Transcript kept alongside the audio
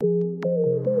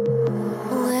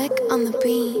on the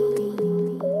beat.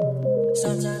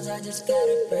 Sometimes I just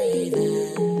gotta breathe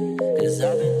in, 'cause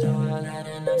I've been through all that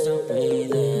and I'm still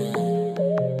breathing.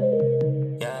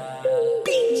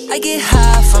 Yeah. I get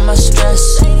high from my stress.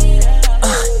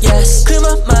 Yes. Clear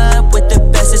my mind with the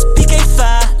best. It's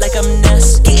PK5 like I'm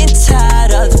Ness. Getting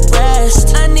tired of the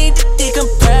rest. I need to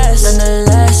decompress.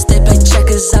 Nonetheless, they play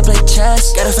checkers, I play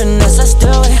chess. Got a finesse, let's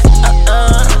do it.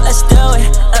 Let's do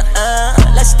it.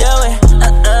 Let's do it.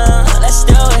 Let's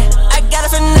do it. I got a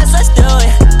finesse, let's do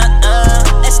it.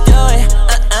 Let's do it.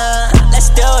 Let's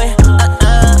do it.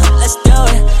 Let's do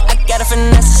it. I got a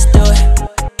finesse, let's do it.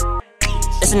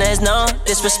 Listen, there's no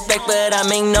disrespect, but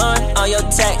I'm ignoring all your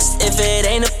texts. If it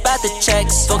ain't about the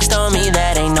checks, focused on me,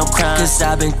 that ain't no crime. 'Cause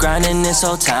I've been grinding this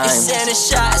whole time. It's sending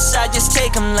shots, I just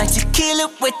take them like tequila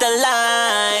with the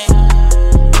lime.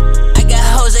 I got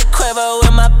Jose Cuervo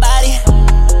in my body.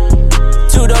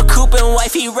 Two-door coupe and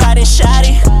wifey riding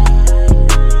shoddy.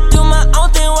 Do my own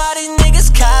thing while these niggas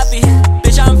copy.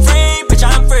 Bitch, I'm free, bitch,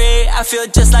 I'm free. I feel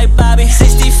just like Bobby.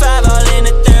 65 all in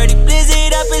the 30.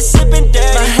 Blizzard up and sipping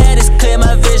dirty. My head is clear,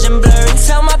 my vision blurry.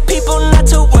 Tell my people not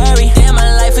to worry. Damn, my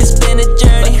life has been a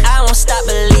journey, but I won't stop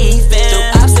believing.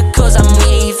 Through obstacles I'm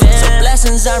weaving, so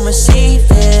blessings I'm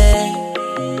receiving.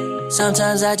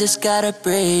 Sometimes I just gotta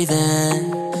breathe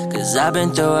in, 'cause I've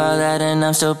been through all that and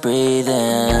I'm still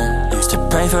breathing. Used to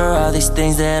pray for all these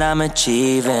things that I'm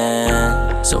achieving,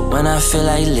 so when I feel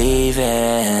like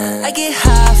leaving, I get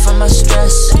high from my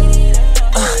stress.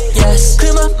 Yes.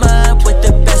 Clear my mind with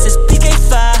the best. It's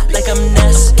PK5 like I'm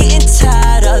Ness. Getting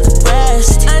tired of the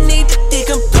rest. I need to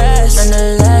decompress.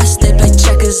 Nonetheless, they play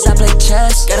checkers, I play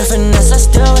chess. Got a finesse, let's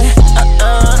do it.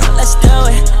 Let's do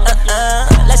it.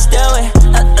 Let's do it.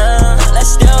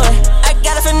 Let's do it. I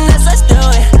got a finesse, let's do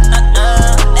it.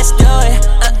 Let's do it.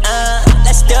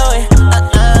 Let's do it.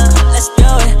 Let's do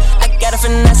it. I got a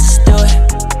finesse, let's do it.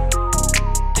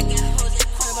 I got Jose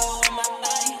Cuervo on my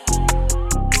body.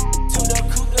 Two-door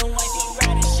coupe and wifey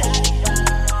riding shoddy.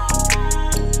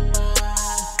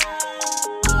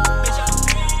 Bitch, I'm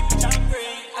free, bitch, I'm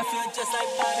free. I feel just like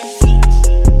Bobby.